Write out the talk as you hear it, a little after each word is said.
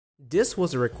This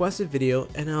was a requested video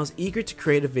and I was eager to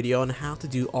create a video on how to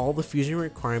do all the fusion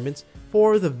requirements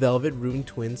for the Velvet Rune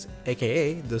twins,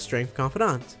 aka the Strength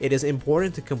Confidant. It is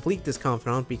important to complete this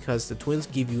confidant because the twins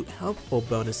give you helpful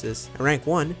bonuses. At rank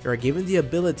 1, you are given the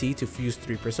ability to fuse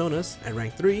 3 personas. At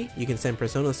rank 3, you can send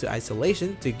personas to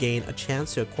isolation to gain a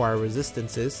chance to acquire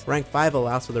resistances. Rank 5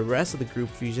 allows for the rest of the group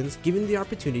fusions, giving the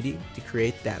opportunity to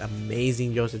create that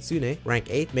amazing Yoshitsune. Rank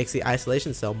 8 makes the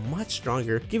isolation cell much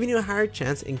stronger, giving you a higher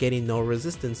chance in getting no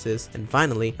resistances. And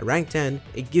finally, at rank 10,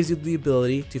 it gives you the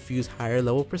ability to fuse higher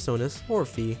level personas for a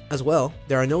fee. As well,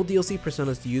 there are no DLC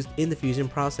personas used in the fusion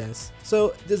process,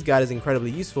 so this guide is incredibly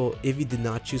useful if you did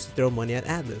not choose to throw money at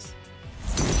Atlas.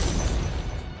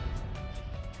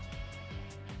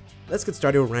 Let's get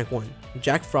started with rank 1,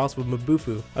 Jack Frost with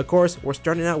Mabufu. Of course, we're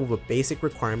starting out with a basic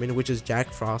requirement, which is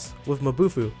Jack Frost with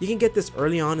Mabufu. You can get this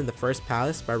early on in the first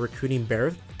palace by recruiting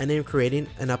Bareth and then creating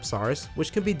an Apsaris,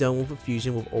 which can be done with a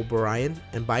fusion with Oberyn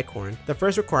and Bicorn. The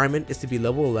first requirement is to be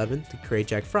level 11 to create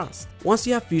Jack Frost. Once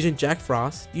you have fusion Jack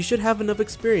Frost, you should have enough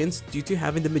experience due to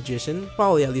having the Magician,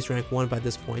 probably at least rank 1 by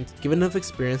this point, give enough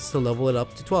experience to level it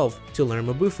up to 12 to learn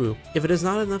Mabufu. If it is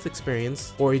not enough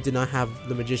experience, or you did not have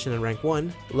the Magician in rank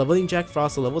 1, leveling Jack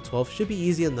Frost to level 12 should be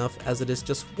easy enough as it is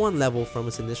just one level from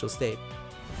its initial state.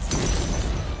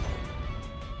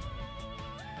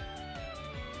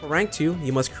 For rank 2,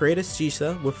 you must create a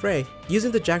Shiisaa with Frei.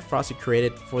 Using the Jack Frost you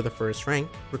created for the first rank,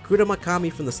 recruit a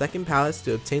Makami from the second palace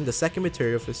to obtain the second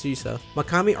material for Shiisaa.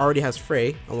 Makami already has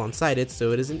Frei alongside it,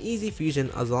 so it is an easy fusion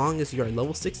as long as you are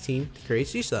level 16 to create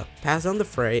Shiisaa. Pass down the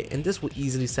Frei and this will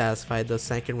easily satisfy the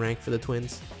second rank for the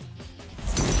twins.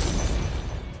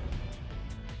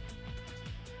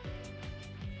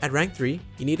 At rank 3,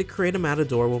 you need to create a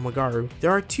Matador with Magaru.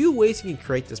 There are two ways you can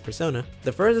create this persona.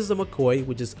 The first is the McCoy,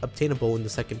 which is obtainable in the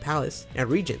second palace, and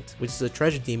Regent, which is a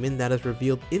treasure demon that is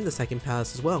revealed in the second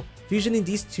palace as well. Fusioning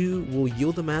these two will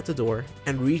yield a Matador,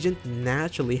 and Regent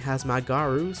naturally has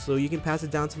Magaru, so you can pass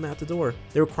it down to Matador.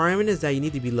 The requirement is that you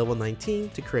need to be level 19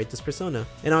 to create this persona.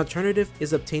 An alternative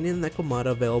is obtaining the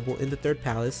Nekomata available in the third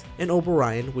palace, and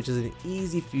Oberyn, which is an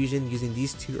easy fusion using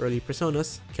these two early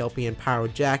personas, Kelpie and Pyro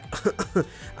Jack.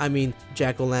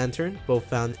 Jack-o'-lantern, both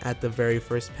found at the very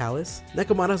first palace.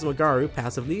 Nekomata has Magaru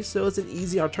passively, so it's an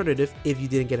easy alternative if you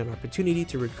didn't get an opportunity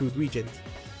to recruit Regent.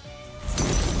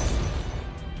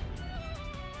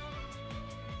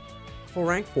 For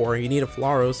rank 4, you need a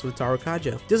Flauros with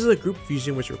Tarukaja. This is a group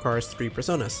fusion which requires 3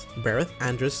 personas, Bareth,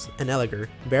 Andrus, and Eleger.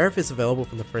 Bareth is available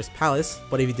from the first palace,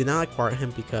 but if you did not acquire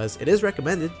him because it is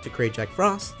recommended to create Jack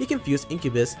Frost, you can fuse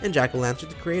Incubus and Jack-o'-lantern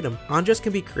to create him. Andrus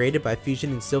can be created by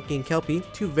fusioning Silky and Kelpie,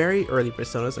 two very early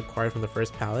personas acquired from the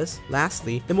first palace.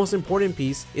 Lastly, the most important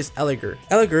piece is Eleger.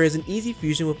 Eleger is an easy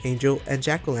fusion with Angel and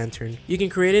Jack-o'-lantern. You can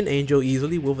create an Angel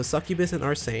easily with a Succubus and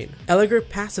Arsane. Eleger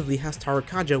passively has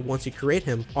Tarukaja once you create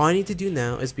him. All I need to do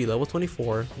now is be level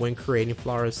 24 when creating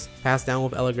Flauros. Pass down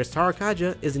with Eleger's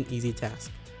Tarukaja is an easy task.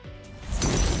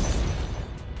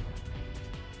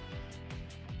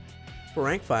 For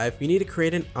rank 5, you need to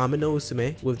create an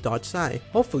Ame-no-Uzume with Dodge Psy.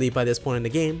 Hopefully by this point in the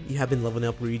game, you have been leveling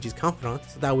up Ryuji's Confidant,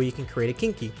 so that way you can create a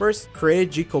Kinky. First, create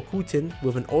a Jikokutin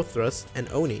with an Othrus and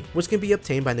Oni, which can be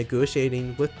obtained by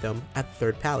negotiating with them at the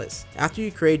third palace. After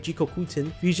you create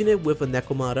Jikokutin, fusion it with a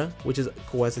Nekomata, which is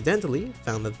coincidentally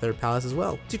found at the third palace as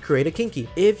well, to create a Kinky.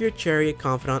 If your Chariot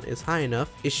Confidant is high enough,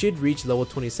 it should reach level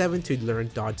 27 to learn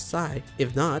Dodge Psy.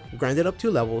 If not, grind it up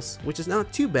 2 levels, which is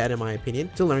not too bad in my opinion,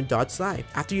 to learn Dodge Psy.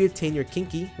 After you attain your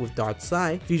Kinky with Dodge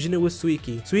Psy, fusion it with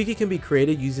Suiki. Suiki can be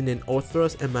created using an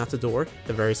Othrus and Matador,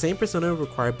 the very same persona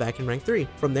required back in rank 3.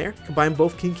 From there, combine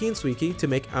both Kinky and Suiki to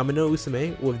make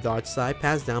Ame-no-Uzume with Dodge Psy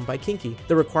passed down by Kinky.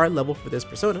 The required level for this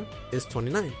persona is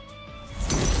 29.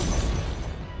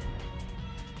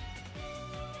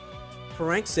 For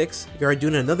rank 6, you are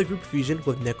doing another group fusion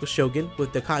with Neko Shogun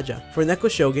with Dekaja. For Neko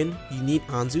Shogun, you need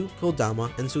Anzu, Kodama,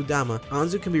 and Sudama.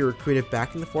 Anzu can be recruited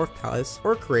back in the 4th palace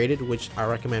or created, which I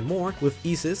recommend more, with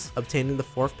Isis obtained in the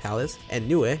 4th palace and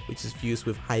Nue, which is fused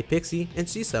with High Pixie and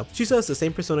Shiisaa. Shiisaa is the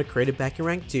same persona created back in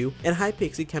rank 2, and High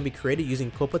Pixie can be created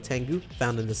using Kopa Tengu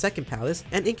found in the 2nd palace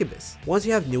and Incubus. Once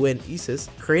you have Nue and Isis,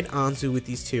 create Anzu with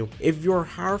these two. If your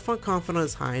Hierophant Confidant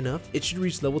is high enough, it should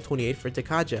reach level 28 for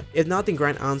Dekaja. If not, then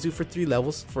grind Anzu for 3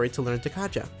 levels for it to learn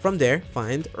Takaja. From there,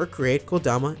 find or create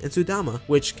Kodama and Sudama,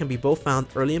 which can be both found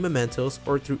early in mementos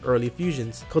or through early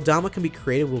fusions. Kodama can be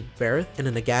created with Bareth and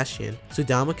a Nagasian.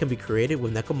 Sudama can be created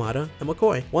with Nekomata and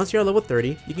McCoy. Once you are level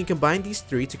 30, you can combine these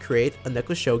 3 to create a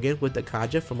Neko Shogun with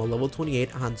Dekaja from a level 28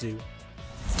 Hanzu.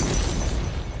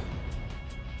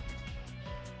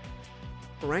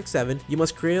 For rank 7, you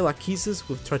must create a Lachesis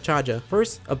with Tetraja.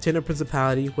 First, obtain a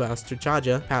principality who has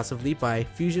Tetraja passively by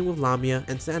fusion with Lamia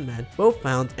and Sandman, both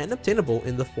found and obtainable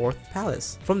in the 4th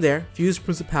palace. From there, fuse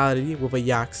principality with a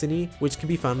Yakini, which can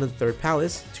be found in the 3rd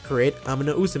palace, to create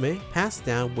Ame-no-Uzume, passed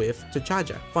down with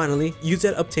Tetraja. Finally, use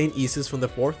that obtained Isis from the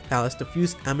 4th palace to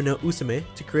fuse Ame-no-Uzume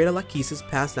to create a Lachesis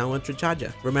passed down with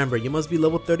Tetraja. Remember, you must be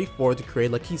level 34 to create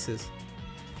Lachesis.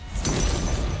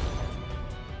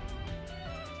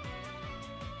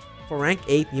 For rank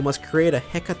 8, you must create a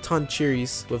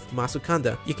Hecatoncheries with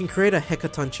Masukunda. You can create a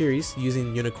Hecatoncheries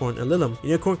using Unicorn and Lilim.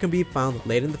 Unicorn can be found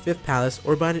late in the 5th palace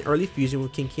or by an early fusion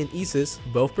with Kinki and Isis,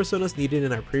 both personas needed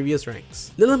in our previous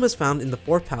ranks. Lilim is found in the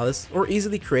 4th palace or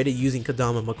easily created using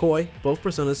Kodama McCoy, both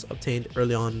personas obtained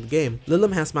early on in the game.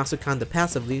 Lilim has Masukunda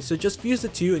passively, so just fuse the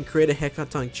two and create a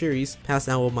Hecatoncheries passed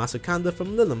down with Masukunda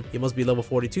from Lilim. You must be level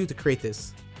 42 to create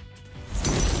this.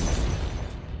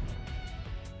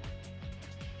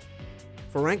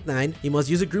 For rank 9, you must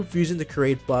use a group fusion to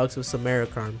create bugs with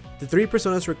Samarecarm. The 3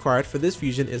 personas required for this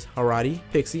fusion is Harari,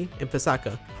 Pixie, and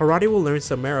Pisaka. Harari will learn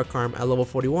Samarecarm at level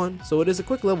 41, so it is a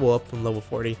quick level up from level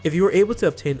 40. If you were able to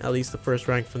obtain at least the first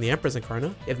rank from the Empress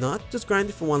Incarna, if not, just grind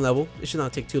it for 1 level, it should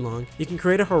not take too long. You can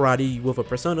create a Harari with a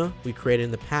persona we created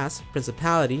in the past,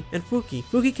 Principality, and Fuki.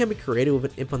 Fuki can be created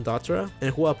with an Impondatra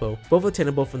and Huapo, both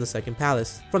attainable from the 2nd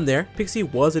palace. From there, Pixie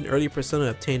was an early persona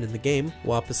obtained in the game,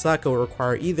 while Pisaka will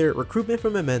require either recruitment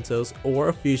from Mementos or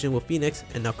a fusion with Phoenix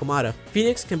and Nakamata.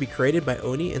 Phoenix can be created by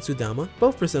Oni and Sudama,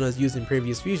 both personas used in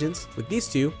previous fusions. With these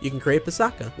two, you can create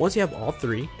Pisaka. Once you have all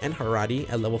 3 and Harari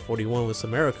at level 41 with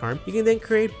Samarecarm, you can then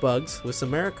create bugs with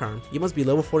Samarecarm. You must be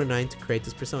level 49 to create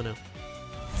this persona.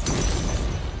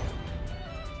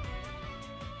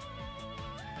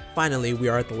 Finally, we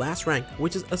are at the last rank,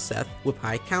 which is a Seth with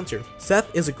high counter.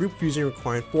 Seth is a group fusion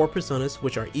requiring 4 personas,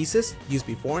 which are Isis, used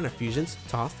before in our fusions,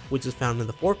 Toth, which is found in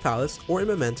the 4th palace, or in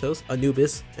Mementos,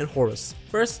 Anubis, and Horus.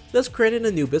 First, let's create an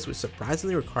Anubis, which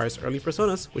surprisingly requires early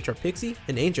personas, which are Pixie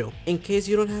and Angel. In case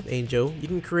you don't have Angel, you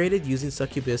can create it using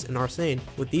Succubus and Arsane.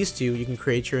 With these two, you can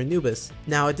create your Anubis.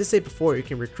 Now, I did say before you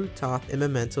can recruit Toth in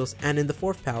Mementos and in the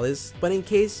 4th palace, but in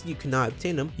case you cannot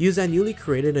obtain them, use that newly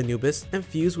created Anubis and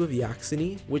fuse with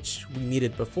Yakini, which we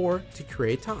needed before to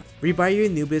create Toth. Rebuy your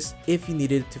Anubis if you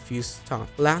needed to fuse Toth.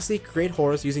 Lastly, create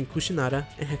Horus using Kushinada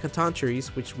and Hecatoncheries,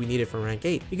 which we needed for rank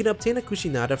 8. You can obtain a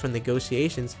Kushinada from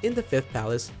negotiations in the 5th palace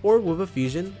or with a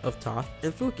fusion of Toth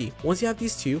and Fuki. Once you have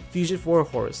these two, fusion for a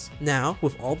Horus. Now,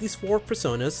 with all these 4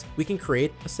 personas, we can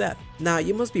create a Seth. Now,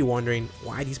 you must be wondering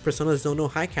why these personas don't know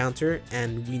high counter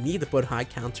and we need to put high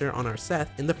counter on our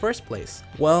Seth in the first place.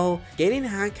 Well, getting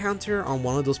high counter on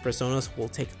one of those personas will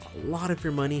take a lot of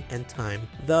your money and time.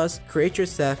 Thus, create your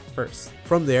Seth first.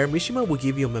 From there, Mishima will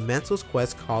give you a Mementos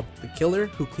quest called The Killer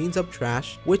Who Cleans Up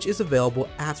Trash, which is available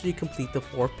after you complete the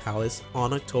 4th palace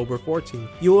on October 14th.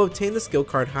 You will obtain the skill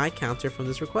card High Counter from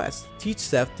this request. Teach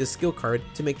Seth this skill card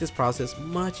to make this process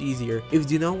much easier. If you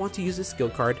do not want to use this skill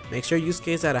card, make sure Yusuke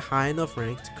is at a high enough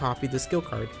rank to copy the skill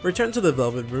card. Return to the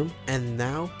Velvet Room and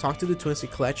now talk to the twins to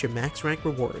collect your max rank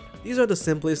reward. These are the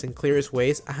simplest and clearest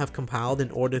ways I have compiled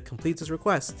in order to complete this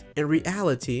request. In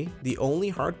reality, the only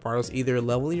hard part is either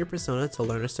leveling your persona to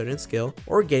learn a certain skill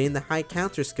or getting the high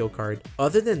counter skill card.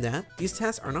 Other than that, these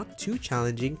tasks are not too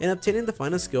challenging and obtaining the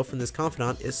final skill from this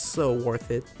confidant is so worth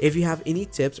it. If you have any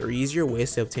tips or easier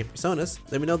ways to obtain personas,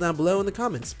 let me know down below in the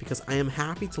comments because I am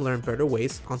happy to learn better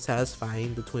ways on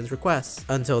satisfying the twins' requests.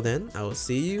 Until then, I will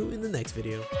see you in the next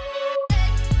video.